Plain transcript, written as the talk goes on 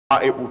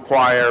It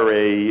require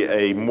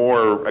a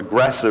more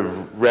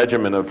aggressive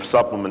regimen of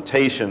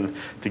supplementation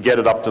to get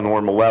it up to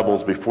normal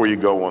levels before you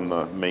go on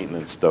the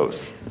maintenance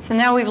dose. So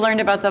now we've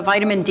learned about the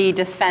vitamin D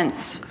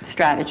defense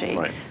strategy.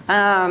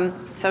 Right.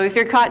 So if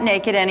you're caught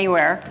naked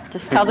anywhere,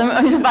 just tell them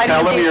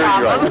vitamin D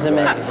problem.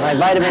 My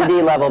vitamin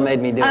D level made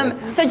me do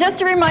it. So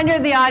just a reminder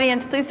to the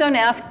audience, please don't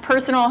ask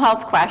personal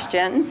health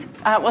questions.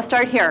 We'll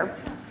start here.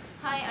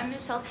 Hi, I'm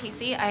Michelle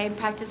Tisi. I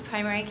practice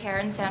primary care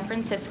in San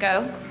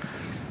Francisco.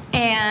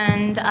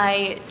 And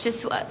I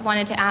just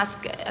wanted to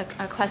ask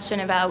a question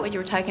about what you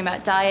were talking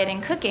about, diet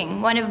and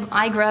cooking.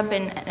 I grew up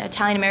in an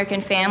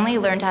Italian-American family,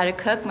 learned how to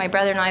cook. My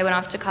brother and I went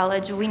off to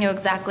college. We knew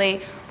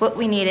exactly what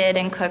we needed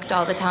and cooked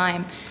all the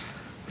time,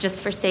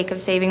 just for sake of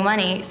saving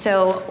money.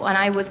 So when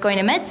I was going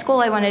to med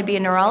school, I wanted to be a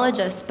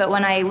neurologist. But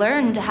when I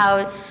learned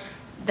how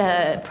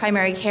the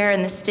primary care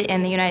in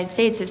the United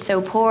States is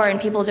so poor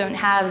and people don't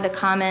have the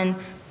common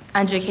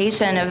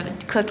education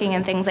of cooking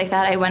and things like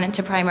that, I went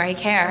into primary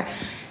care.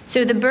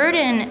 So the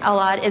burden a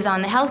lot is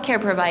on the healthcare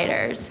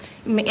providers,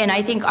 and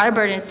I think our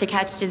burden is to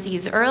catch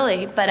disease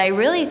early, but I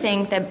really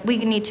think that we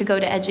need to go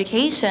to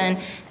education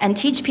and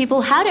teach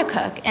people how to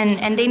cook,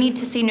 and they need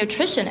to see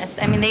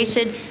nutritionists. I mean,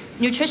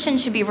 nutrition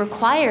should be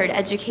required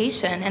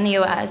education in the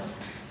U.S.,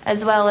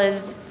 as well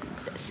as,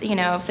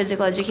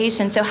 physical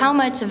education. So how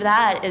much of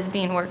that is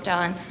being worked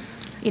on?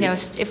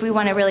 If we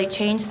want to really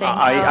change things.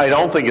 I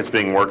don't think it's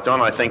being worked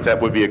on. I think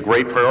that would be a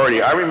great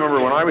priority. I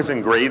remember when I was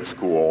in grade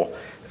school,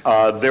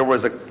 there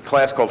was a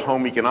class called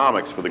Home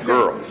Economics for the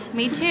girls.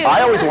 Me too.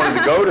 I always wanted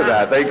to go to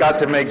that. They got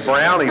to make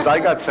brownies. I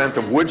got sent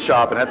to wood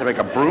shop and had to make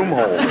a broom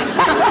hole.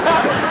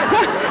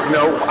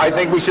 I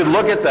think we should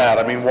look at that.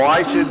 I mean,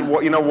 why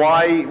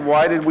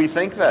did we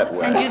think that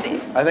way?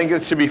 I think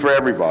it should be for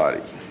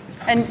everybody.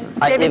 And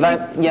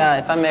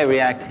if I may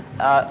react,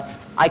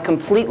 I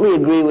completely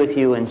agree with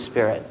you in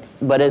spirit,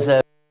 but as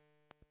a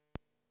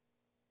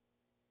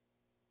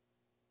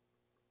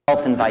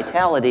health and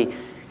vitality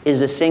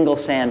is a single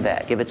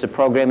sandbag. If it's a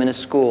program in a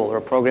school or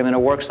a program in a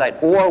work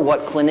site or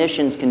what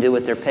clinicians can do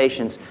with their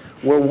patients,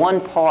 we're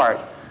one part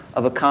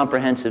of a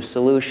comprehensive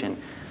solution.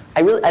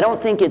 I don't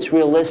think it's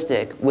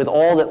realistic with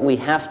all that we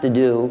have to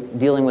do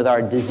dealing with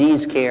our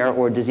disease care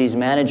or disease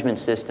management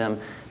system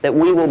that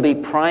we will be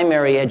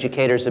primary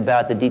educators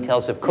about the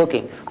details of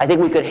cooking. I think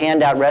we could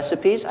hand out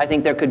recipes. I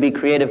think there could be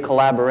creative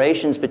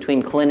collaborations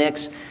between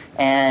clinics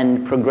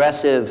and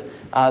progressive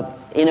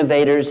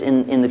innovators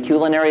in the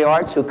culinary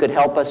arts who could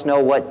help us know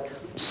what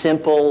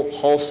simple,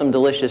 wholesome,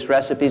 delicious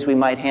recipes we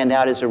might hand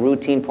out as a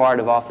routine part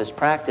of office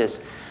practice.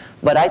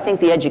 But I think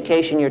the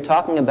education you're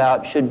talking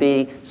about should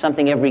be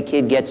something every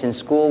kid gets in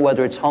school,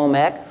 whether it's home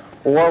ec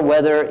or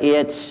whether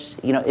it's,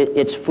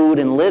 it's food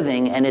and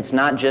living, and it's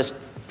not just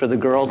for the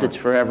girls, it's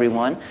for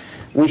everyone.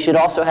 We should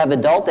also have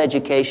adult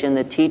education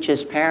that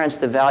teaches parents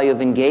the value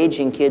of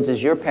engaging kids,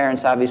 as your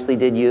parents obviously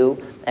did you,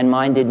 and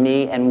mine did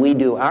me, and we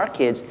do our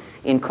kids,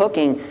 in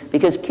cooking.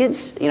 Because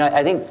kids,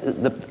 I think,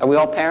 are we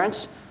all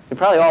parents? We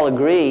probably all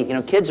agree,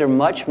 kids are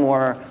much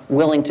more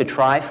willing to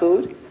try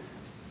food,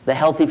 the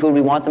healthy food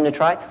we want them to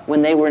try,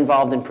 when they were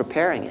involved in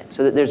preparing it.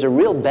 So that there's a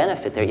real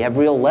benefit there. You have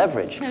real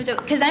leverage. No,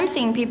 because I'm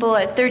seeing people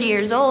at 30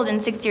 years old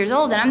and 60 years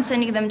old, and I'm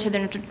sending them to the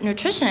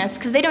nutritionist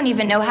because they don't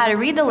even know how to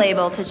read the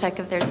label to check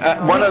if there's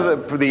one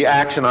of the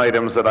action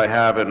items that I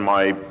have in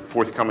my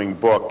forthcoming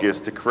book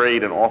is to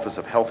create an Office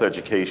of Health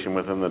Education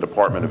within the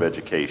Department of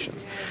Education.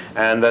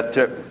 And that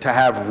to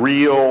have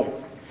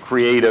real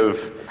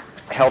creative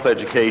health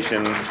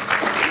education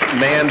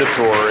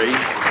mandatory.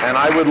 And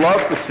I would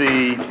love to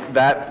see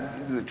that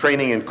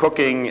training in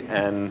cooking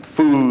and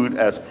food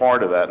as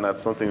part of that, and that's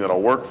something that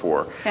I'll work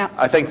for. Yeah.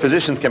 I think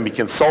physicians can be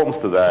consultants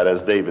to that,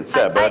 as David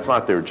said, but that's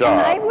not their job.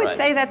 And I would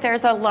say that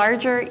there's a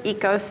larger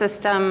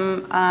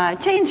ecosystem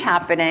change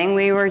happening.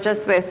 We were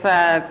just with,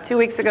 2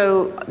 weeks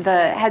ago,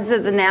 the heads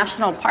of the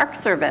National Park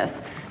Service,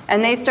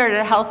 and they started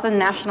a Health and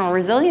National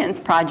Resilience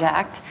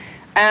Project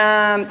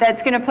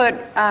that's going to put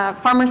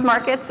farmers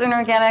markets and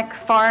organic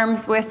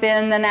farms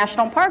within the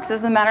national parks.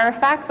 As a matter of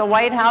fact, the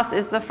White House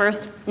is the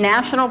first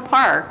national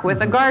park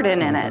with a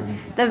garden in it.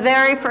 The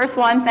very first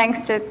one,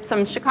 thanks to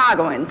some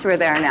Chicagoans who are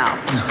there now.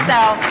 So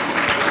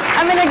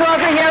I'm going to go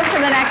over here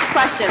for the next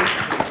question.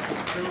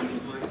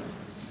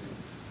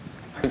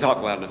 I can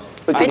talk loud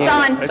enough.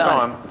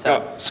 It's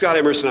on. Scott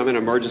Emerson, I'm an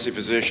emergency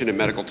physician and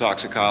medical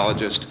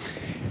toxicologist.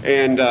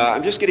 And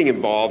I'm just getting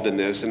involved in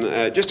this,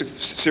 and just a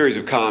series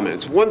of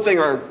comments. One thing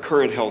our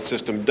current health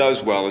system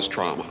does well is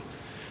trauma.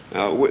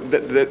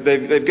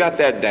 They've got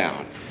that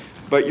down.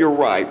 But you're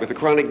right, with the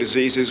chronic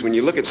diseases, when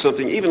you look at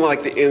something even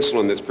like the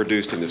insulin that's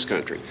produced in this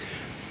country,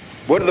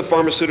 what do the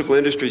pharmaceutical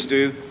industries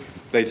do?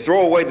 They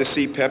throw away the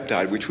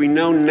C-peptide, which we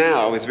know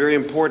now is very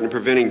important in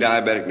preventing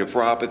diabetic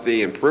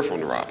nephropathy and peripheral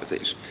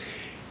neuropathies.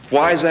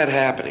 Why is that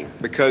happening?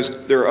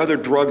 Because there are other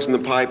drugs in the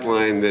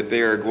pipeline that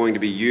they are going to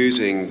be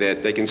using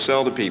that they can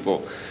sell to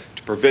people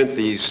to prevent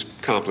these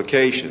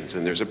complications,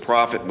 and there's a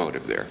profit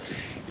motive there.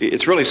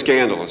 It's really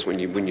scandalous when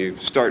you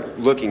start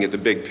looking at the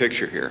big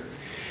picture here.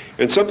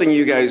 And something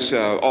you guys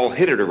all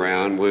hit it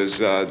around was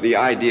the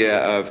idea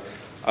of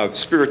of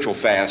spiritual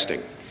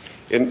fasting.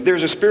 And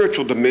there's a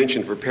spiritual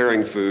dimension to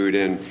preparing food,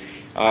 and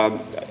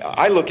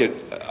I look at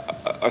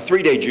a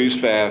 3-day juice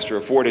fast or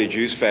a 4-day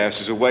juice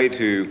fast as a way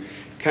to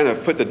kind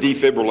of put the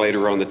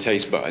defibrillator on the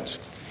taste buds.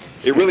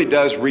 It really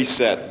does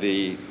reset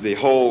the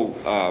whole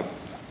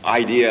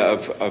idea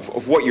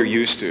of what you're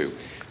used to.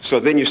 So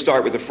then you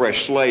start with a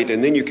fresh slate,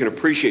 and then you can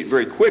appreciate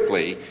very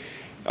quickly.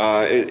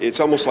 It's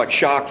almost like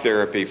shock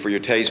therapy for your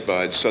taste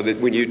buds, so that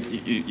when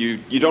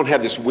you don't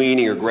have this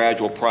weaning or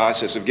gradual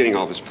process of getting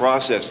all this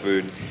processed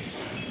food,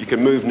 you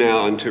can move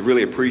now into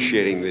really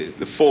appreciating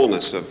the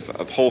fullness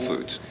of whole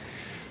foods.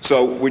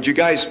 So would you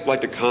guys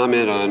like to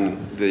comment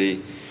on the,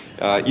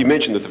 you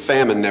mentioned that the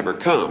famine never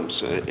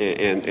comes,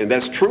 and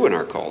that's true in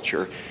our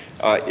culture.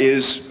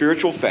 Is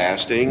spiritual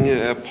fasting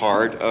a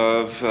part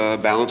of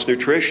balanced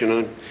nutrition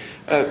on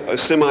a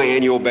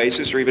semi-annual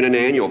basis or even an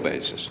annual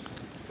basis?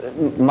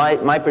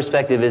 My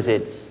perspective is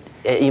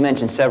you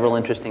mentioned several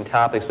interesting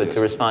topics, but yes.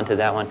 to respond to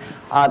that one,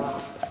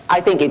 I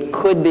think it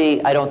could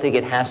be, I don't think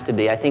it has to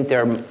be. I think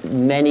there are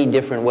many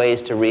different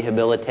ways to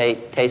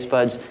rehabilitate taste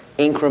buds,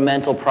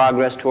 incremental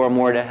progress to a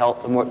more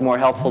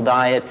healthful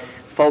diet,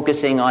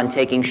 focusing on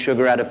taking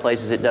sugar out of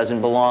places it doesn't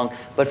belong.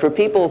 But for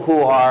people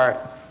who are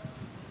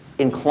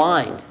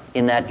inclined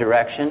in that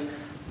direction,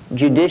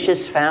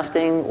 judicious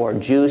fasting or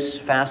juice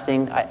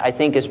fasting, I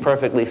think is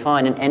perfectly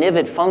fine. And if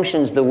it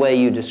functions the way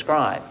you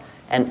describe,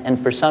 and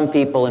for some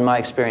people in my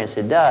experience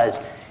it does,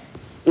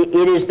 it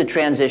is the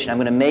transition. I'm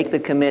going to make the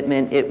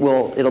commitment.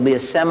 It'll be a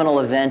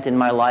seminal event in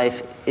my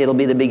life. It'll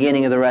be the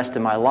beginning of the rest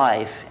of my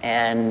life.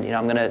 And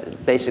I'm going to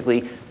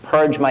basically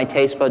purge my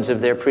taste buds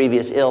of their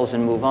previous ills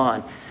and move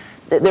on.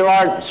 There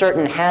are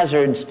certain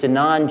hazards to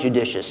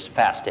non-judicious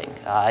fasting,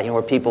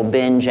 where people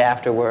binge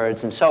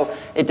afterwards. And so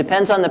it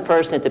depends on the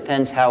person. It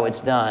depends how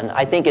it's done.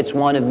 I think it's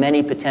one of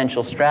many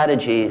potential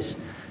strategies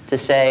to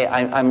say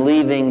I'm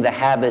leaving the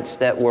habits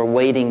that were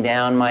weighting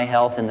down my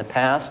health in the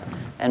past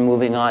and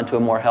moving on to a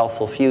more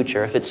healthful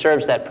future. If it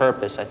serves that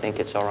purpose, I think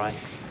it's all right.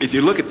 If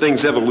you look at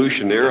things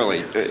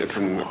evolutionarily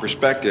from the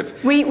perspective...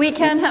 We need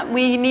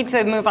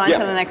to move on to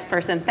the next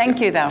person.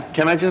 Thank you, though.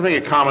 Can I just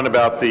make a comment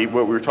about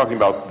what we were talking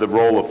about, the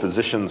role of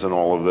physicians in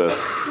all of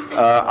this?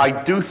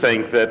 I do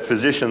think that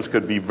physicians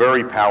could be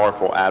very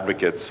powerful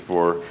advocates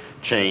for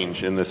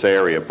change in this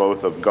area,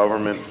 both of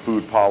government,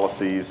 food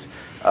policies.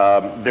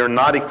 They're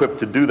not equipped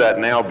to do that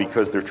now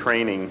because their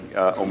training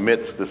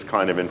omits this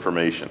kind of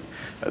information.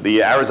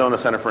 The Arizona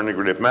Center for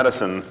Integrative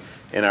Medicine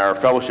in our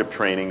fellowship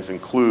trainings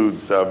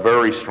includes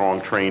very strong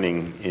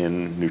training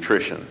in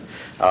nutrition.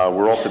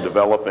 We're also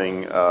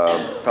developing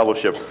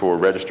fellowship for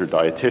registered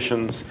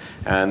dietitians,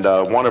 and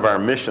one of our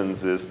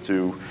missions is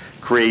to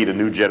create a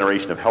new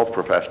generation of health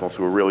professionals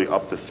who are really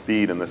up to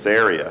speed in this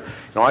area.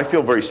 I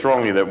feel very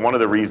strongly that one of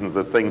the reasons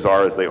that things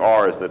are as they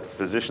are is that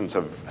physicians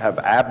have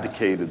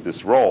abdicated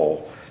this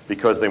role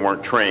because they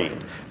weren't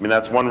trained. I mean,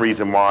 that's one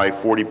reason why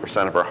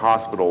 40% of our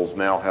hospitals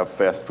now have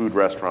fast food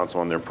restaurants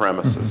on their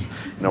premises,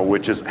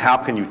 which is how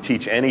can you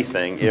teach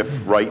anything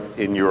if right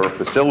in your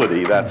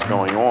facility that's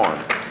going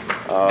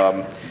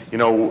on?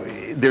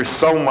 There's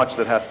so much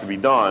that has to be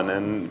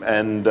done,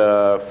 and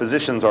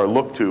physicians are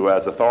looked to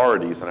as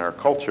authorities in our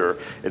culture.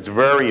 It's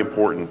very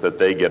important that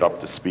they get up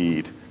to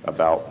speed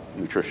about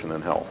nutrition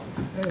and health.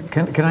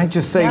 Can I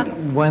just say, I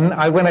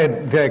want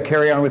to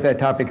carry on with that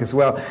topic as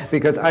well,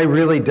 because I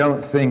really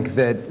don't think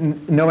that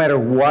no matter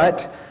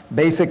what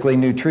basically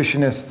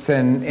nutritionists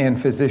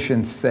and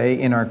physicians say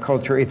in our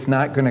culture, it's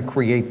not going to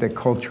create the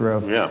culture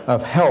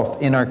of health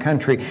in our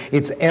country.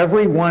 It's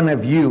every one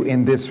of you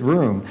in this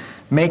room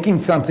making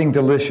something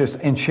delicious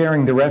and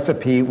sharing the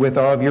recipe with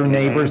all of your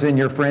neighbors and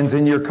your friends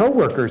and your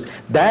coworkers.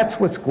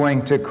 That's what's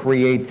going to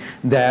create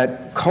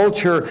that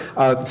culture,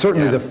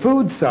 certainly the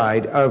food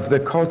side of the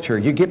culture.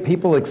 You get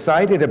people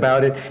excited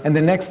about it, and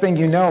the next thing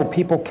you know,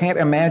 people can't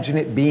imagine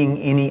it being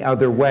any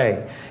other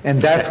way. And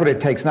that's what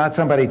it takes, not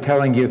somebody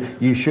telling you,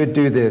 you should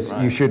do this,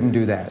 you shouldn't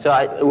do that.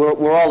 So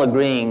we're all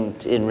agreeing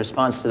in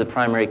response to the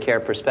primary care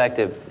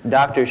perspective,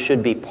 doctors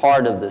should be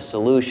part of the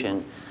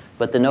solution.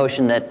 But the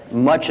notion that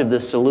much of the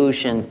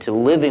solution to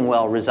living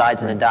well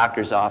resides in a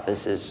doctor's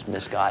office is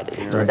misguided.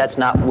 That's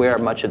not where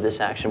much of this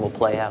action will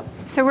play out.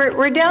 So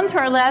we're down to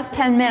our last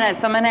 10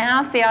 minutes. I'm going to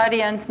ask the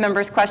audience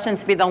members' questions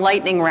to be the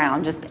lightning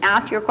round. Just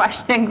ask your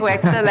question quick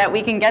so that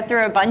we can get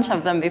through a bunch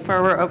of them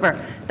before we're over.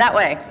 That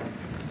way.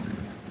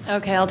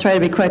 Okay, I'll try to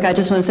be quick. I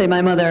just want to say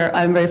my mother,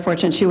 I'm very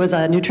fortunate. She was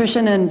a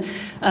nutrition and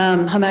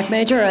HMAC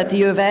major at the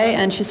U of A,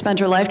 and she spent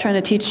her life trying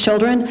to teach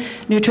children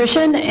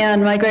nutrition.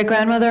 And my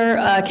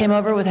great-grandmother came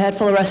over with a head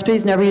full of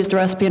recipes, never used a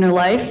recipe in her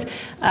life.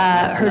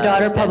 Her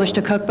daughter published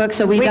a cookbook,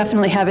 so we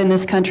definitely have in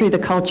this country the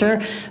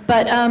culture.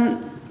 But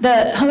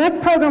the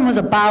HMAC program was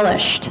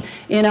abolished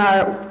in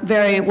our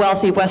very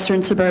wealthy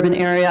western suburban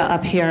area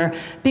up here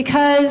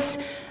because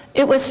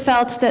it was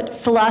felt that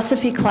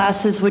philosophy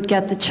classes would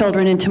get the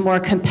children into more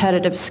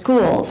competitive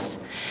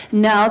schools.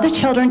 Now the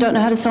children don't know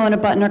how to sew on a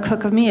button or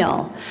cook a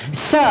meal.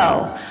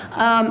 So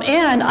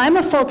And I'm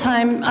a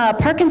full-time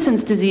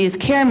Parkinson's disease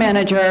care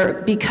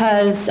manager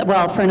because,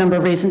 well, for a number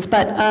of reasons,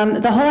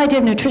 but the whole idea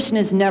of nutrition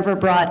is never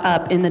brought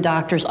up in the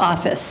doctor's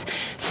office.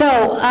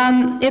 So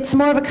it's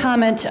more of a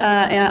comment,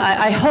 and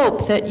I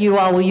hope that you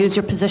all will use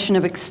your position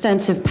of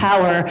extensive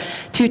power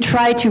to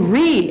try to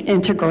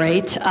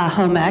reintegrate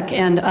home ec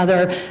and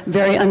other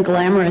very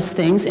unglamorous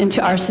things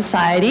into our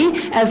society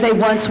as they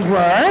once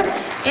were,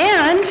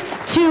 and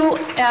to,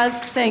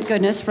 as thank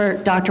goodness for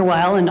Dr.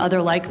 Weil and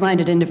other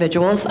like-minded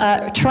individuals,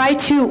 try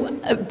to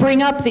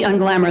bring up the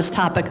unglamorous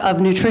topic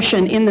of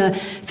nutrition in the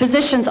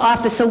physician's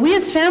office so we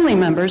as family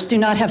members do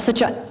not have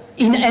such an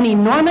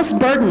enormous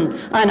burden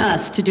on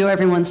us to do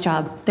everyone's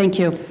job. Thank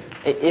you.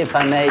 If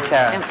I may,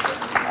 Tara,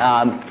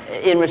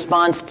 in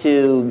response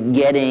to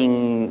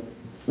getting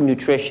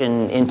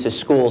nutrition into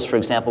schools, for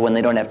example, when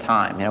they don't have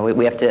time. You know,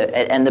 we have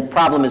to, and the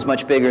problem is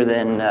much bigger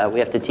than we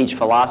have to teach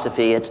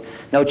philosophy. It's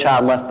No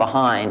Child Left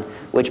Behind,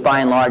 which by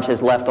and large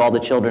has left all the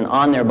children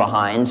on their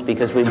behinds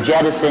because we've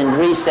jettisoned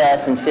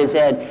recess and phys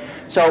ed.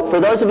 So for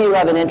those of you who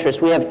have an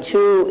interest, we have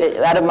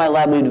out of my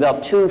lab, we've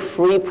developed 2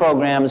 free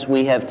programs.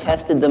 We have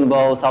tested them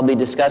both. I'll be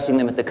discussing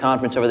them at the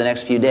conference over the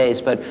next few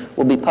days, but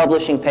we'll be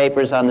publishing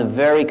papers on the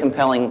very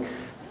compelling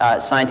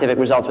scientific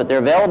results, but they're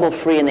available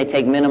free and they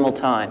take minimal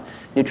time.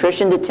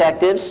 Nutrition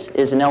Detectives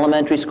is an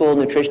elementary school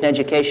nutrition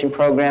education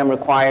program,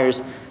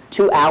 requires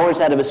 2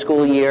 hours out of a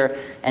school year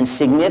and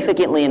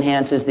significantly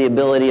enhances the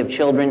ability of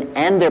children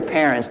and their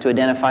parents to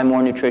identify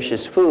more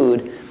nutritious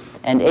food.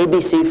 And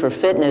ABC for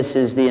Fitness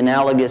is the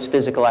analogous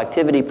physical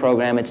activity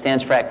program. It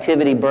stands for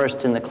Activity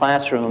Bursts in the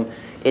Classroom.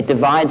 It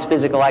divides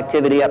physical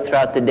activity up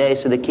throughout the day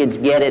so the kids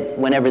get it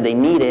whenever they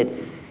need it.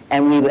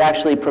 And we've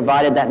actually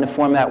provided that in a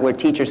format where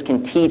teachers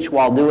can teach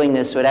while doing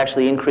this, so it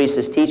actually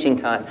increases teaching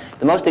time.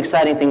 The most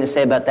exciting thing to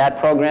say about that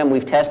program,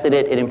 we've tested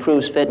it, it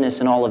improves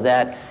fitness and all of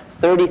that.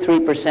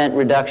 33%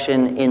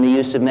 reduction in the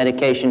use of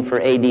medication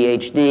for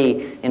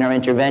ADHD in our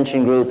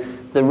intervention group.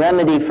 The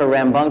remedy for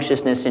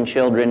rambunctiousness in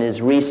children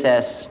is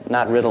recess,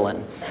 not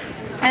Ritalin.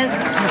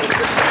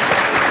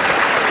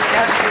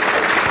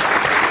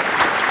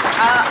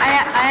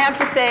 I have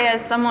to say,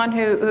 as someone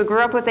who grew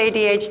up with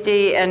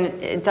ADHD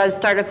and does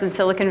startups in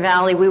Silicon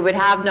Valley, we would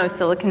have no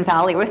Silicon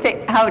Valley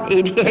without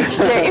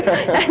ADHD.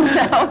 And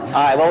so, all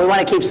right, well, we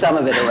want to keep some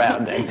of it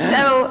around.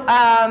 So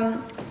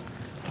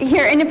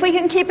here, and if we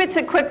can keep it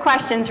to quick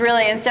questions,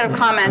 really, instead of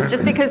comments,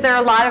 just because there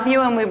are a lot of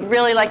you and we'd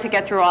really like to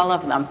get through all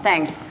of them.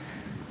 Thanks.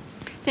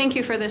 Thank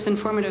you for this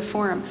informative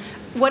forum.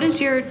 What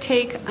is your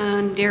take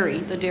on dairy,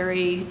 the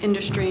dairy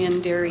industry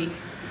and dairy?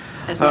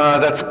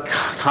 That's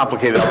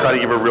complicated. I'll try to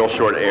give a real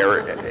short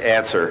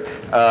answer.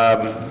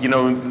 You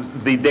know,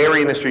 the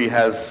dairy industry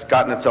has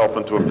gotten itself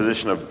into a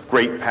position of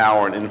great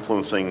power in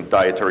influencing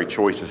dietary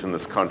choices in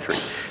this country.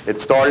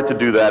 It started to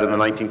do that in the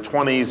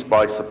 1920s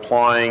by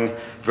supplying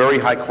very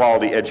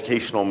high-quality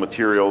educational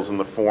materials in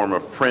the form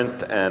of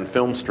print and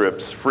film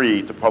strips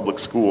free to public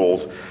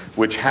schools,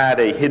 which had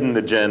a hidden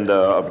agenda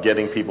of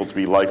getting people to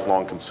be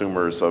lifelong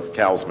consumers of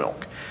cow's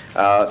milk.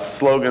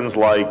 Slogans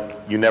like,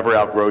 "You never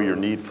outgrow your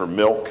need for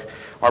milk,"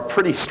 are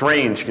pretty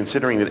strange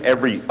considering that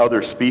every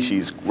other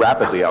species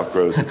rapidly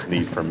outgrows its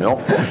need for milk,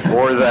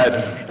 or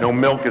that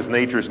milk is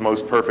nature's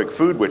most perfect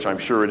food, which I'm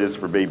sure it is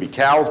for baby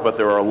cows, but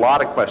there are a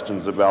lot of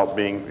questions about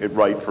being it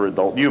right for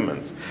adult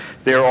humans.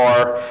 There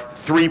are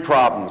 3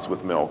 problems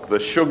with milk. The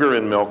sugar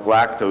in milk,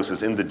 lactose,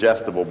 is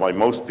indigestible by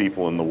most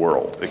people in the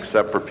world,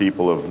 except for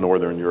people of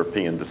Northern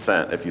European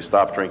descent. If you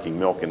stop drinking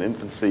milk in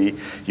infancy,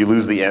 you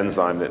lose the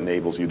enzyme that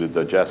enables you to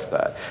digest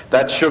that.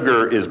 That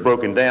sugar is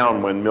broken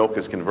down when milk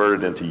is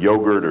converted into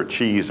yogurt or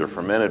cheese or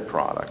fermented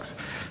products.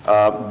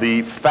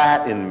 The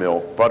fat in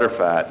milk,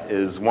 butterfat,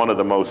 is one of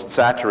the most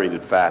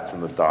saturated fats in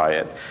the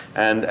diet,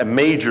 and a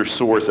major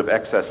source of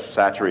excess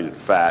saturated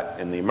fat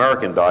in the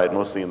American diet,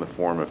 mostly in the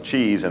form of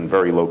cheese and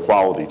very low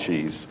quality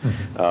cheese.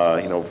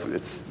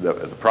 It's the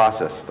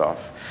processed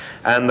stuff.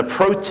 And the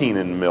protein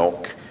in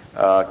milk,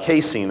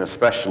 casein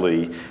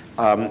especially,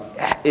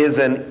 is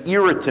an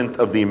irritant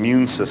of the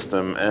immune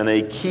system and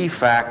a key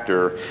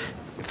factor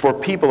for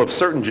people of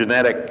certain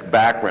genetic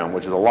background,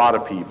 which is a lot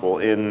of people,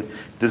 in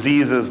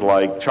diseases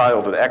like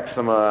childhood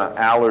eczema,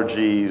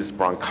 allergies,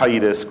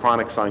 bronchitis,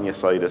 chronic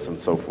sinusitis, and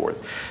so forth.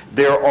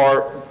 There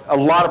are a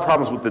lot of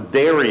problems with the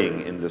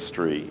dairying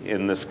industry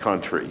in this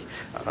country.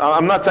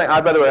 I'm not saying,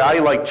 by the way, I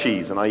like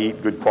cheese, and I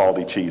eat good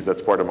quality cheese.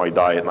 That's part of my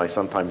diet, and I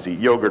sometimes eat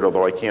yogurt,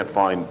 although I can't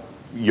find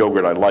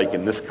yogurt I like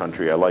in this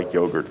country. I like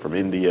yogurt from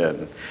India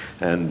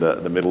and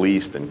the Middle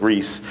East and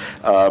Greece.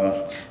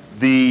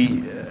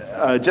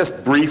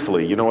 Just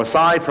briefly,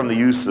 aside from the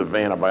use of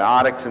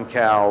antibiotics in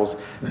cows,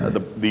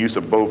 the use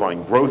of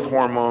bovine growth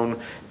hormone,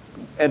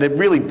 and it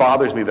really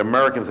bothers me that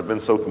Americans have been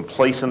so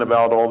complacent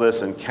about all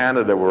this. In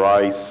Canada, where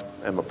I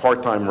am a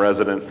part-time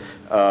resident,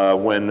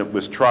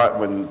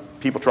 when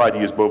people tried to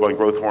use bovine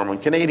growth hormone,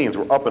 Canadians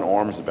were up in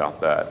arms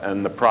about that,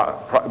 and it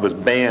was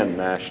banned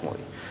nationally.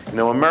 You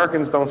know,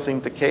 Americans don't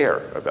seem to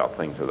care about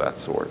things of that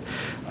sort.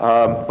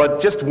 But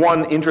just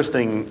one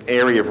interesting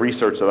area of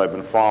research that I've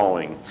been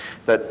following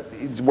that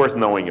is worth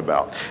knowing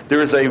about.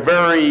 There is a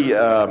very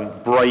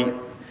bright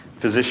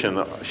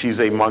physician. She's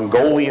a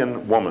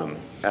Mongolian woman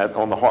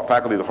on the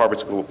faculty of the Harvard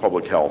School of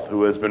Public Health,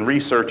 who has been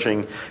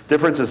researching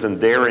differences in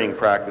dairying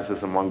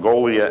practices in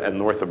Mongolia and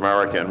North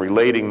America and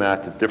relating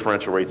that to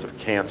differential rates of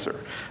cancer,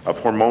 of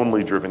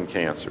hormonally driven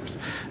cancers.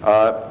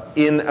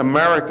 In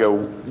America,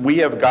 we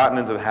have gotten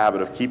into the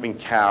habit of keeping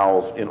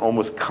cows in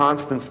almost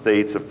constant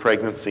states of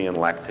pregnancy and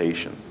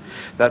lactation.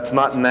 That's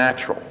not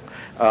natural.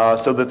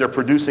 So that they're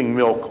producing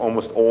milk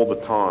almost all the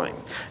time.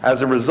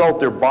 As a result,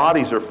 their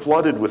bodies are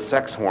flooded with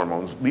sex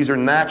hormones. These are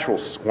natural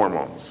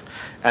hormones.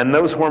 And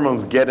those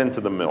hormones get into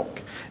the milk.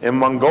 In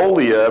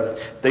Mongolia,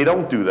 they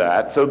don't do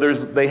that. So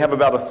they have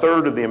about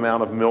 1/3 of the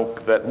amount of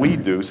milk that we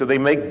do. So they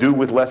make do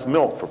with less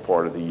milk for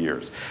part of the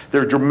years.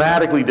 There are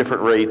dramatically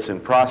different rates in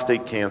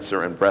prostate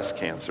cancer and breast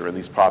cancer in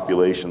these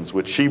populations,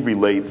 which she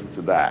relates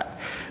to that.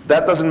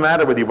 That doesn't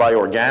matter whether you buy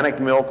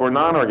organic milk or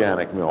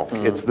non-organic milk.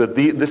 It's that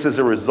this is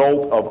a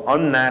result of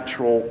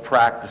unnatural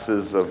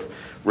practices of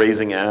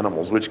raising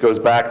animals, which goes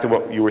back to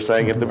what you were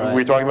saying we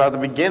were talking about at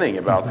the beginning,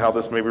 about how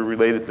this may be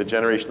related to the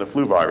generation of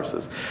flu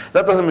viruses.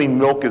 That doesn't mean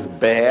milk is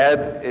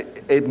bad.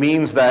 It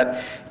means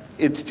that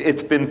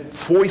it's been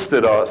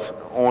foisted us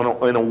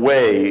in a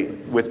way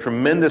with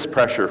tremendous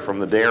pressure from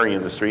the dairy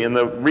industry. In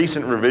the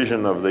recent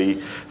revision of the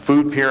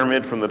food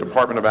pyramid from the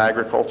Department of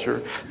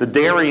Agriculture, the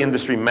dairy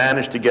industry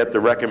managed to get the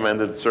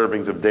recommended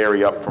servings of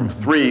dairy up from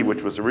 3,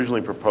 which was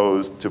originally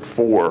proposed, to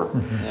 4,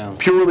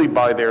 purely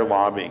by their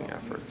lobbying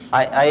efforts.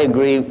 I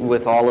agree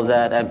with all of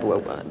that,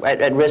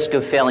 at risk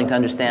of failing to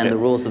understand the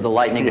rules of the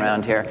lightning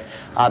round here.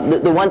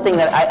 The one thing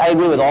that I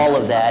agree with all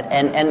of that,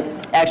 and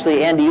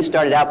actually, Andy, you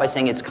started out by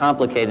saying it's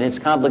complicated. And it's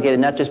complicated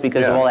not just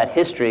because of all that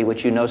history,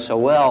 which you know so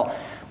well,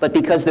 but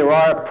because there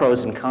are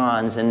pros and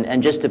cons.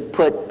 And just to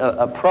put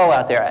a pro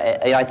out there,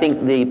 I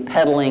think the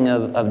peddling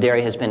of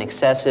dairy has been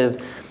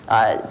excessive,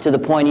 to the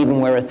point even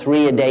where a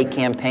 3-a-day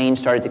campaign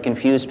started to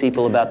confuse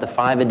people about the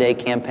 5-a-day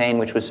campaign,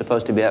 which was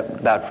supposed to be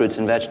about fruits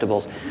and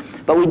vegetables.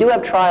 But we do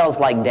have trials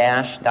like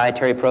DASH,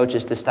 Dietary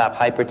Approaches to Stop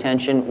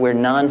Hypertension, where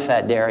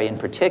non-fat dairy in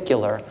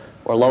particular,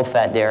 or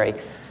low-fat dairy,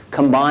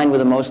 combined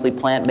with a mostly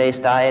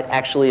plant-based diet,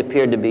 actually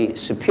appeared to be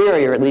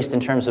superior, at least in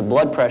terms of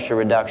blood pressure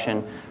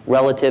reduction,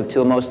 relative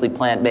to a mostly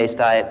plant-based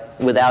diet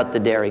without the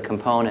dairy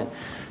component.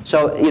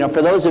 So, you know,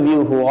 for those of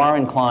you who are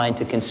inclined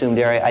to consume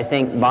dairy, I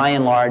think by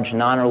and large,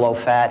 non or low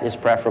fat is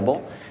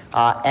preferable.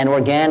 And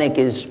organic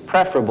is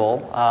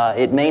preferable.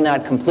 It may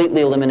not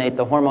completely eliminate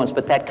the hormones,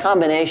 but that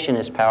combination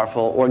is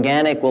powerful.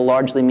 Organic will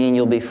largely mean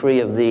you'll be free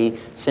of the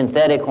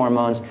synthetic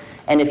hormones.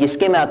 And if you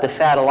skim out the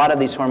fat, a lot of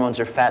these hormones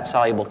are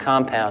fat-soluble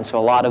compounds, so a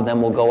lot of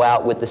them will go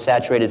out with the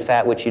saturated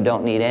fat, which you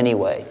don't need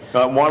anyway.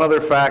 One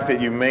other fact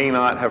that you may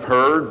not have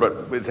heard,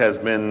 but it has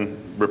been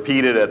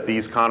repeated at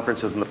these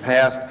conferences in the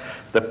past,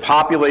 the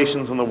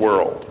populations in the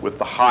world with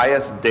the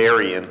highest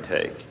dairy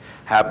intake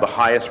have the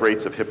highest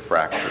rates of hip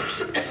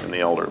fractures in the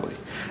elderly.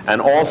 And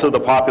also the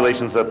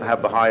populations that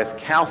have the highest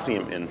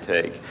calcium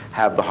intake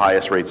have the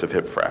highest rates of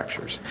hip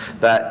fractures.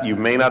 That you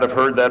may not have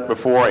heard that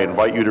before. I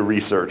invite you to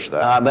research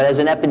that. But as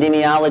an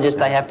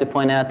epidemiologist, I have to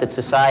point out that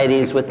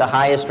societies with the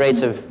highest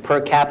rates of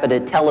per capita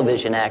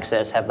television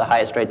access have the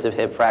highest rates of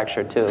hip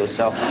fracture too.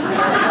 So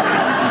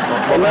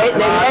they may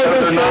be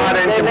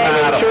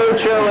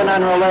true and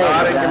unrelated.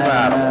 Not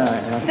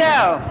incompatible.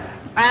 So,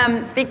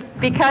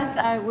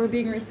 because we're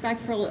being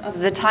respectful of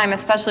the time,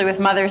 especially with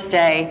Mother's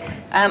Day,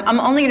 I'm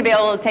only going to be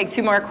able to take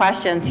 2 more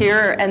questions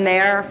here and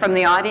there from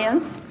the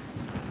audience.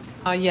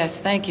 Yes,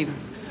 thank you.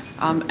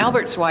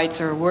 Albert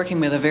Schweitzer, working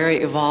with a very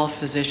evolved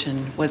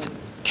physician, was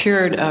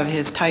cured of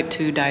his type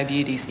 2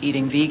 diabetes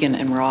eating vegan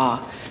and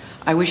raw.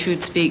 I wish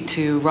you'd speak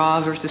to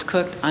raw versus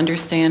cooked,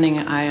 understanding,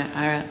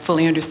 I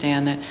fully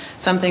understand that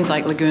some things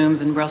like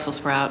legumes and Brussels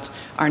sprouts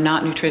are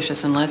not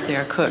nutritious unless they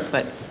are cooked,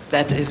 but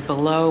that is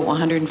below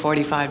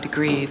 145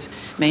 degrees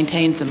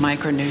maintains the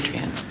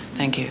micronutrients.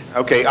 Thank you.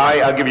 Okay,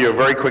 I'll give you a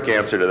very quick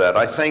answer to that.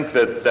 I think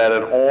that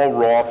an all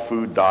raw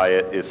food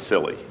diet is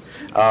silly.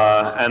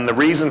 And the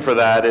reason for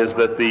that is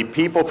that the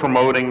people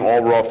promoting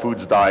all raw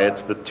foods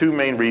diets, the 2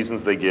 main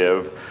reasons they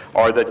give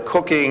are that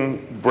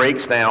cooking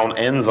breaks down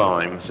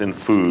enzymes in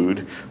food,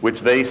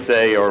 which they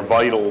say are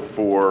vital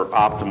for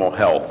optimal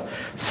health.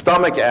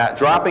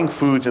 Dropping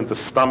foods into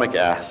stomach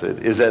acid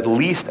is at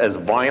least as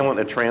violent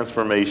a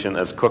transformation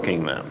as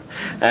cooking them.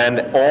 And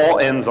all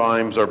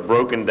enzymes are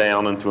broken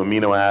down into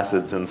amino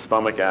acids and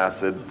stomach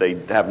acid. They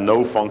have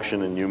no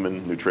function in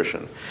human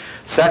nutrition.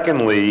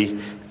 Secondly,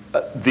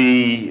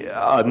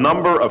 a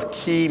number of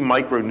key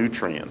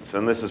micronutrients,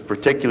 and this is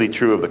particularly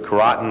true of the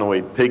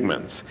carotenoid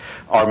pigments,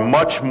 are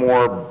much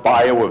more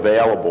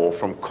bioavailable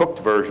from cooked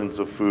versions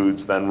of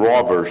foods than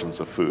raw versions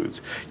of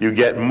foods. You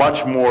get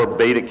much more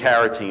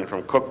beta-carotene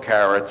from cooked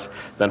carrots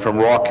than from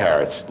raw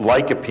carrots.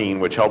 Lycopene,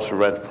 which helps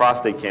prevent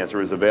prostate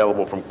cancer, is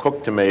available from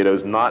cooked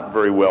tomatoes, not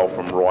very well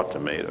from raw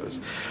tomatoes.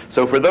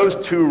 So for those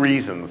two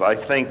reasons, I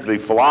think the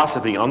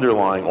philosophy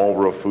underlying all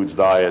real foods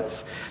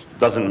diets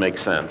doesn't make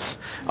sense.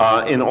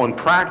 On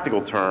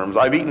practical terms,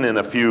 I've eaten in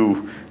a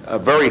few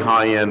very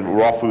high-end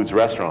raw foods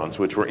restaurants,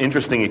 which were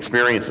interesting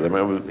experiences. I mean,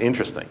 it was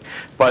interesting.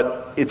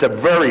 But it's a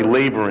very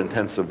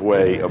labor-intensive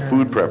way of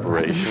food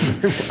preparation.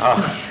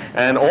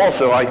 And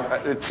also,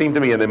 it seemed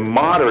to me an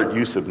immoderate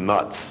use of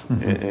nuts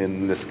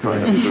in this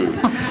kind of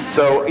food.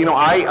 So, you know,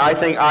 I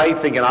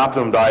think an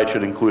optimum diet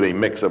should include a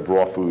mix of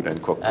raw food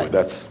and cooked food.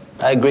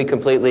 I agree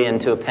completely,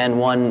 and to append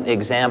one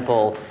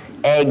example,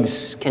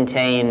 eggs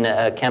contain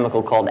a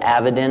chemical called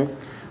avidin,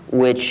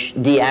 which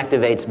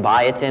deactivates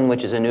biotin,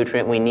 which is a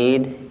nutrient we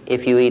need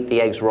if you eat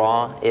the eggs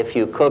raw. If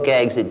you cook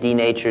eggs, it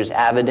denatures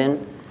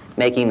avidin,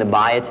 making the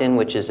biotin,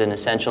 which is an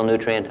essential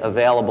nutrient,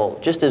 available.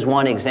 Just as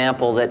one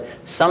example that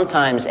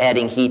sometimes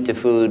adding heat to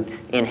food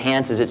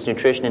enhances its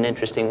nutrition in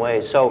interesting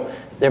ways. So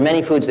there are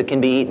many foods that can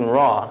be eaten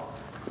raw.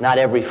 Not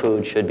every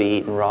food should be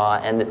eaten raw,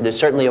 and there's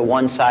certainly a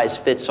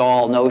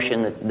one-size-fits-all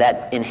notion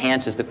that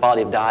enhances the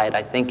quality of diet,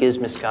 I think is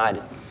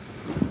misguided.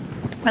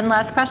 One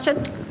last question.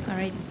 All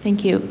right,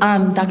 thank you.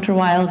 Dr.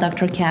 Weil,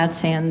 Dr.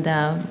 Katz, and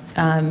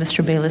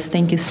Mr. Bayless,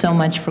 thank you so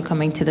much for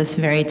coming to this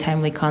very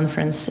timely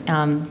conference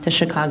to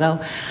Chicago.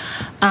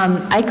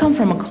 I come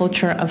from a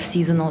culture of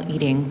seasonal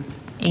eating,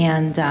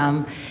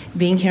 and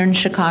being here in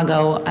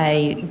Chicago,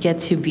 I get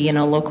to be in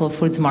a local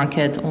foods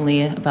market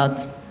only about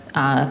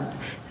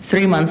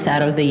 3 months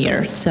out of the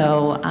year.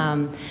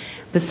 So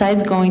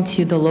besides going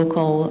to the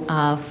local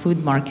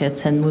food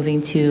markets and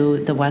moving to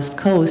the West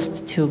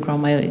Coast to grow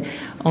my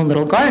own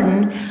little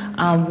garden,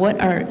 what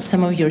are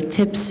some of your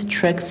tips,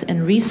 tricks,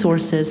 and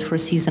resources for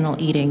seasonal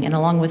eating? And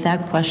along with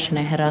that question,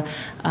 I had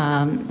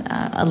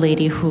a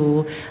lady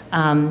who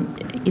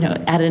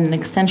added an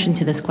extension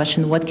to this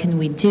question: what can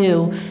we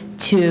do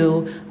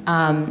to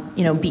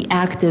be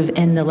active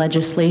in the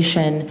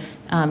legislation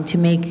to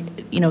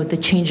make the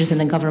changes in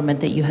the government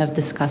that you have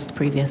discussed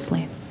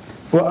previously?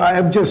 Well,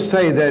 I would just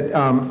say that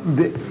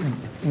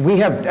we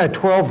have a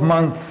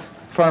 12-month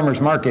farmers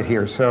market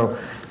here, so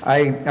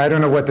I don't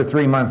know what the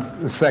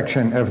 3-month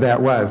section of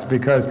that was,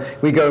 because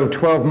we go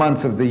 12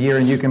 months of the year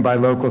and you can buy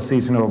local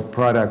seasonal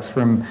products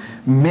from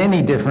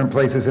many different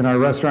places, and our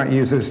restaurant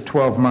uses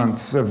 12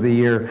 months of the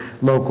year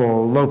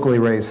locally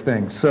raised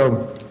things.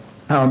 So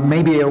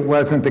maybe it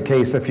wasn't the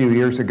case a few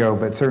years ago,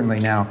 but certainly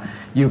now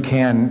you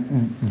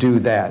can do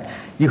that.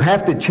 You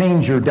have to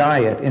change your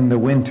diet in the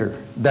winter.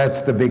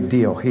 That's the big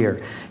deal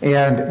here.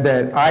 And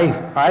that I,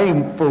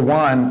 for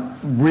one,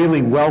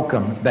 really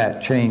welcome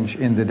that change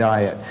in the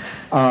diet.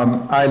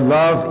 I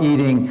love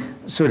eating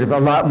sort of a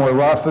lot more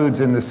raw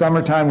foods in the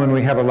summertime when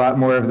we have a lot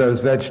more of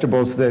those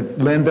vegetables that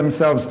lend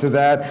themselves to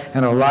that,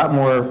 and a lot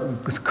more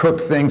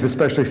cooked things,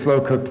 especially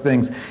slow-cooked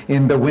things,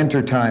 in the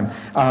wintertime.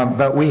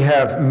 But we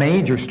have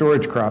major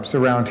storage crops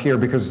around here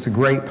because it's a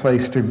great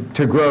place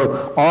to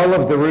grow all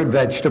of the root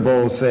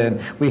vegetables, and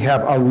we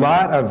have a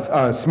lot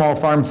of small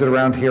farms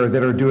around here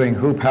that are doing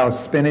hoop house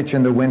spinach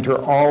in the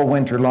winter, all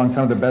winter long,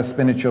 some of the best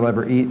spinach you'll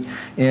ever eat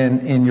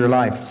in your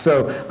life.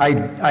 So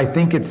I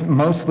think it's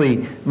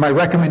mostly, my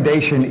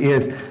recommendation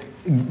is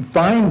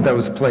find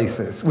those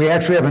places. We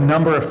actually have a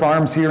number of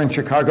farms here in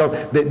Chicago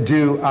that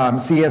do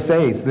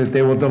CSAs, that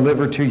they will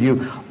deliver to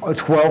you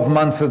 12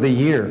 months of the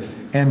year.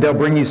 And they'll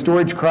bring you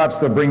storage crops,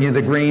 they'll bring you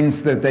the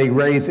greens that they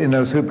raise in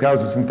those hoop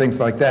houses and things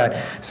like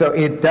that. So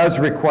it does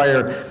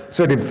require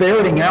sort of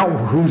ferreting out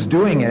who's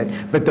doing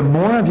it, but the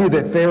more of you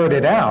that ferret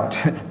it out,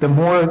 the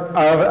more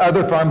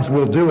other farms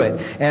will do it.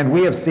 And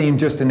we have seen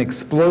just an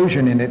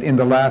explosion in it in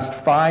the last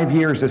 5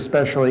 years,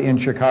 especially in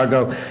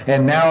Chicago.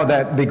 And now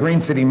that the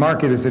Green City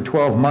market is a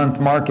 12-month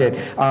market,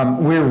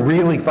 we're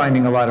really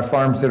finding a lot of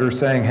farms that are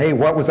saying, hey,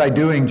 what was I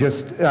doing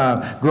just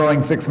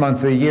growing 6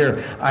 months a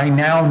year? I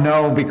now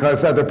know,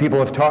 because other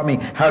people have taught me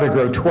how to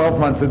grow 12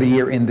 months of the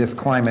year in this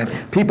climate.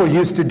 People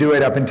used to do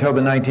it up until the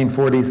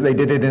 1940s. They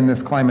did it in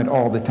this climate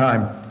all the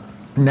time.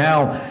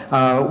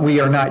 Now we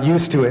are not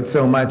used to it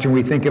so much, and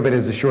we think of it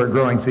as a short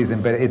growing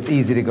season, but it's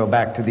easy to go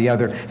back to the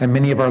other, and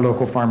many of our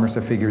local farmers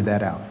have figured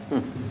that out.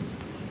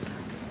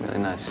 Really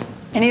nice.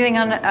 Anything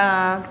on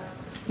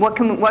what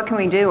can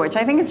we do, which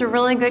I think is a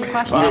really good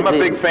question. Well, I'm a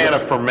big fan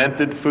of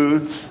fermented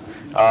foods.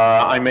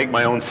 I make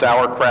my own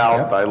sauerkraut.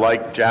 Yep. I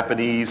like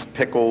Japanese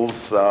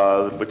pickles,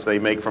 which they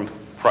make from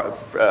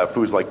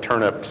foods like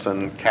turnips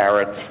and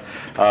carrots.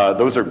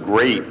 Those are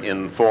great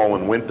in fall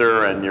and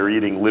winter, and you're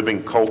eating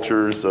living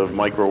cultures of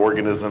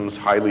microorganisms,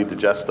 highly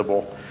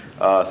digestible.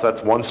 So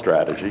that's one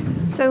strategy.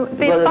 So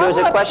the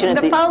follow-up question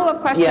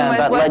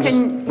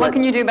was, what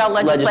can you do about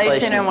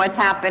legislation and what's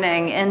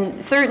happening?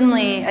 And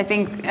certainly, I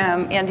think,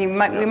 Andy,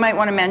 we might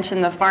want to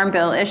mention the Farm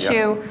Bill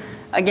issue.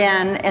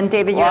 again, and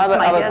David, you Well, have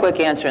some I have a ideas? quick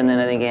answer, and then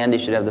I think Andy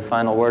should have the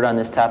final word on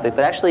this topic.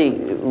 But actually,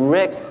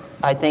 Rick,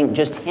 I think,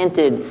 just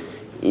hinted.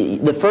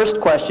 The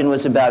first question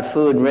was about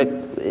food. Rick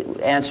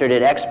answered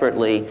it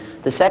expertly.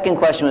 The second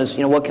question was,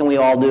 what can we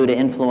all do to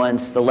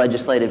influence the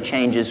legislative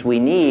changes we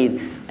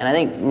need? And I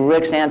think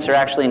Rick's answer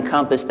actually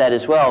encompassed that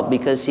as well,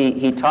 because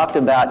he talked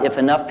about if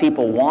enough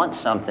people want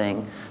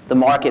something, the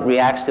market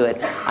reacts to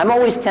it. I'm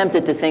always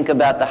tempted to think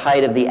about the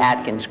height of the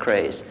Atkins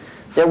craze.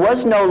 There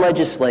was no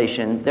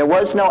legislation, there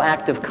was no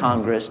act of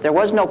Congress, there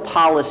was no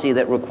policy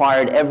that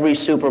required every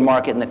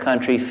supermarket in the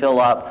country fill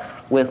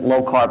up with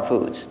low-carb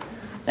foods.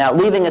 Now,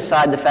 leaving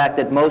aside the fact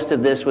that most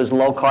of this was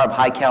low-carb,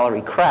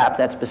 high-calorie crap,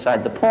 that's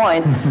beside the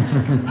point,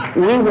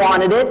 we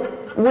wanted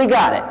it, we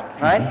got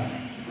it, right?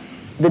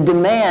 The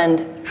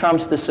demand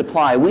trumps the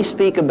supply. We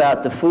speak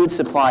about the food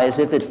supply as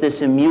if it's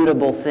this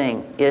immutable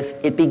thing. If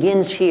it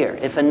begins here,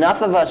 if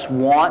enough of us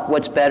want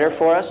what's better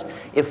for us,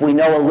 if we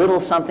know a little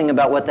something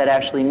about what that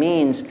actually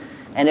means,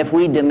 and if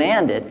we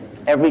demand it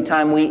every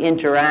time we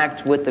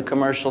interact with the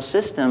commercial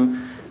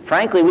system,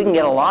 frankly, we can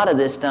get a lot of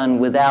this done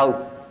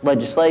without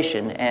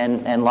legislation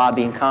and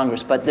lobbying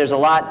Congress. But there's a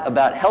lot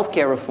about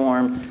healthcare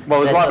reform. Well,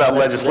 there's a lot about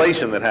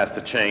legislation that has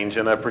to change.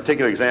 And a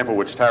particular example,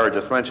 which Tara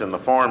just mentioned, the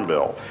Farm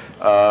Bill.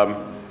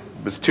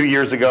 It was 2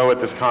 years ago at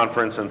this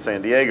conference in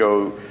San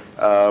Diego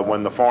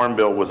when the Farm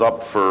Bill was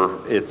up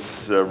for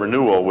its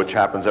renewal, which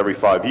happens every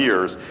 5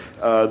 years.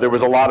 There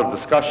was a lot of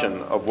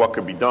discussion of what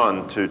could be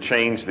done to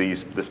change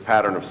this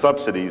pattern of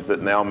subsidies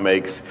that now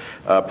makes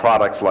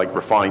products like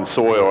refined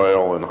soy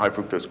oil and high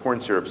fructose corn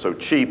syrup so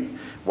cheap,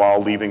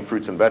 while leaving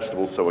fruits and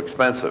vegetables so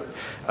expensive.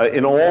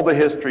 In all the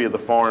history of the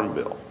Farm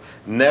Bill,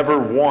 never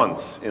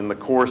once in the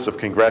course of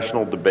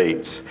congressional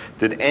debates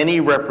did any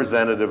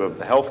representative of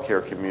the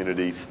healthcare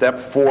community step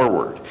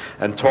forward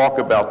and talk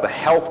about the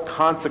health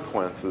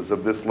consequences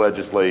of this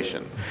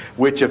legislation,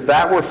 which, if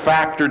that were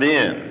factored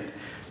in,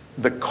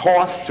 the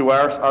cost to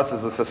us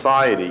as a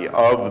society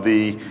of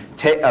the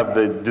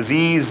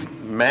disease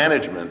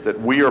management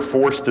that we are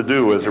forced to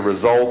do as a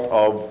result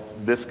of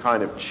this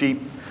kind of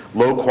cheap,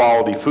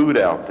 low-quality food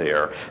out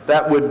there,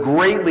 that would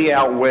greatly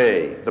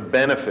outweigh the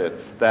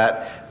benefits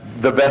that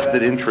the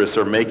vested interests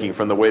are making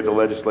from the way the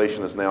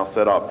legislation is now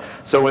set up.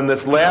 So in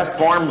this last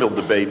Farm Bill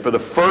debate, for the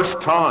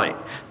first time,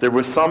 there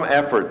was some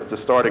effort to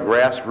start a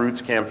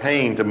grassroots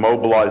campaign to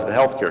mobilize the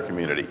healthcare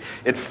community.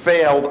 It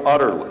failed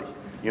utterly.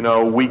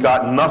 We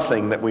got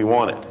nothing that we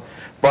wanted.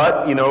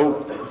 But,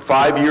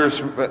 5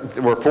 years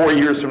or 4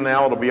 years from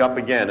now, it'll be up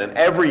again. And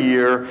every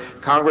year,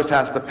 Congress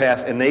has to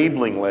pass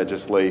enabling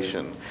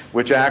legislation,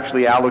 which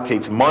actually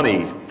allocates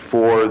money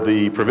for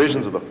the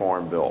provisions of the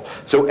Farm Bill.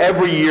 So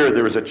every year,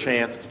 there is a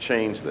chance to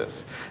change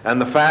this. And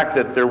the fact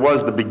that there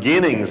was the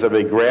beginnings of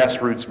a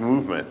grassroots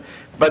movement,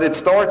 but it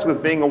starts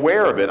with being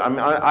aware of it.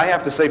 I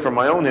have to say, from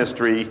my own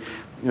history,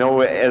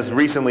 as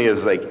recently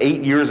as like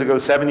 8 years ago,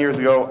 7 years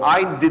ago,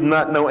 I did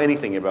not know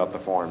anything about the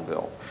Farm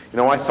Bill.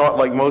 I thought,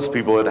 like most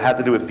people, it had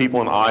to do with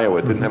people in Iowa.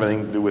 It didn't have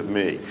anything to do with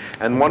me.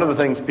 And one of the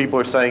things people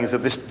are saying is that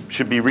this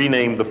should be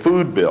renamed the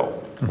Food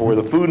Bill or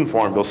the Food and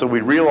Farm Bill, so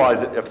we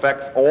realize it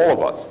affects all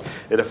of us.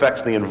 It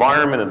affects the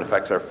environment, it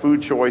affects our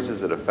food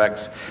choices, it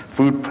affects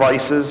food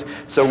prices.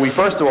 So we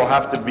first of all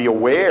have to be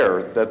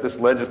aware that this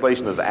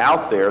legislation is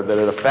out there, that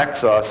it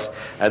affects us,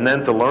 and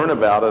then to learn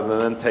about it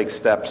and then take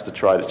steps to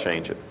try to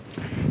change it.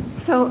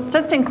 So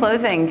just in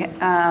closing,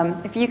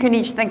 if you can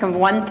each think of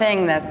one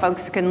thing that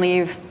folks can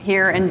leave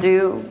here and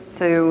do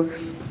to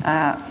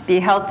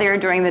be healthier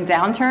during the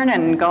downturn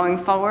and going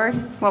forward,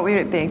 what would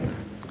it be?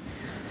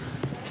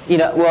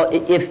 Well,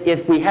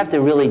 if we have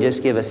to really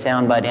just give a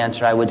soundbite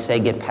answer, I would say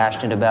get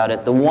passionate about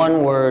it. The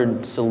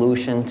one-word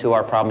solution to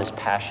our problem is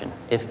passion.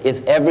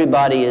 If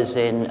everybody is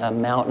in a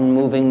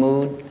mountain-moving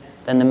mood,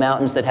 then the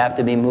mountains that have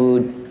to be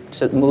moved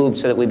so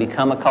that we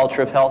become a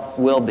culture of health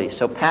will be.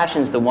 So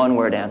passion's the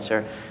one-word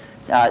answer.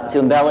 To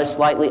embellish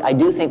slightly, I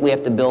do think we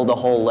have to build a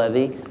whole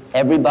levee.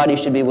 Everybody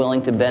should be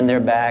willing to bend their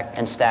back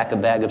and stack a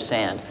bag of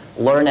sand.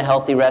 Learn a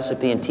healthy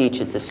recipe and teach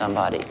it to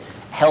somebody.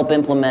 Help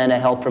implement a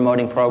health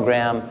promoting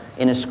program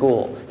in a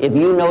school. If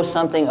you know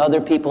something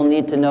other people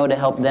need to know to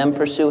help them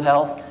pursue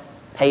health,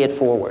 pay it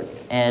forward.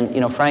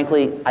 And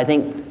frankly, I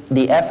think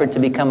the effort to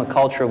become a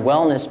culture of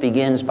wellness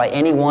begins by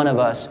any one of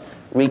us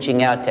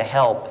reaching out to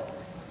help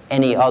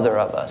any other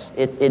of us.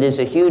 It is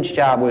a huge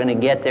job. We're going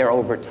to get there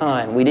over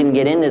time. We didn't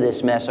get into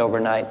this mess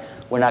overnight.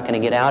 We're not going to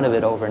get out of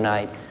it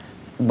overnight.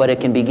 But it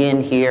can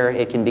begin here,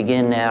 it can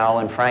begin now,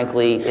 and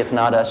frankly, if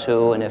not us,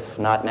 who, and if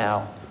not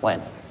now,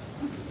 when?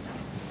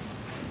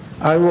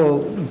 I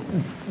will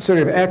sort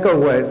of echo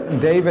what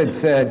David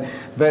said,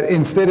 but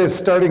instead of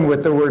starting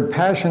with the word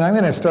passion, I'm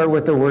going to start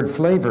with the word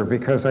flavor,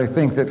 because I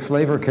think that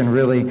flavor can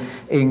really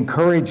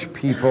encourage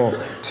people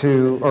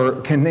to,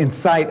 or can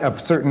incite a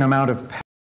certain amount of passion.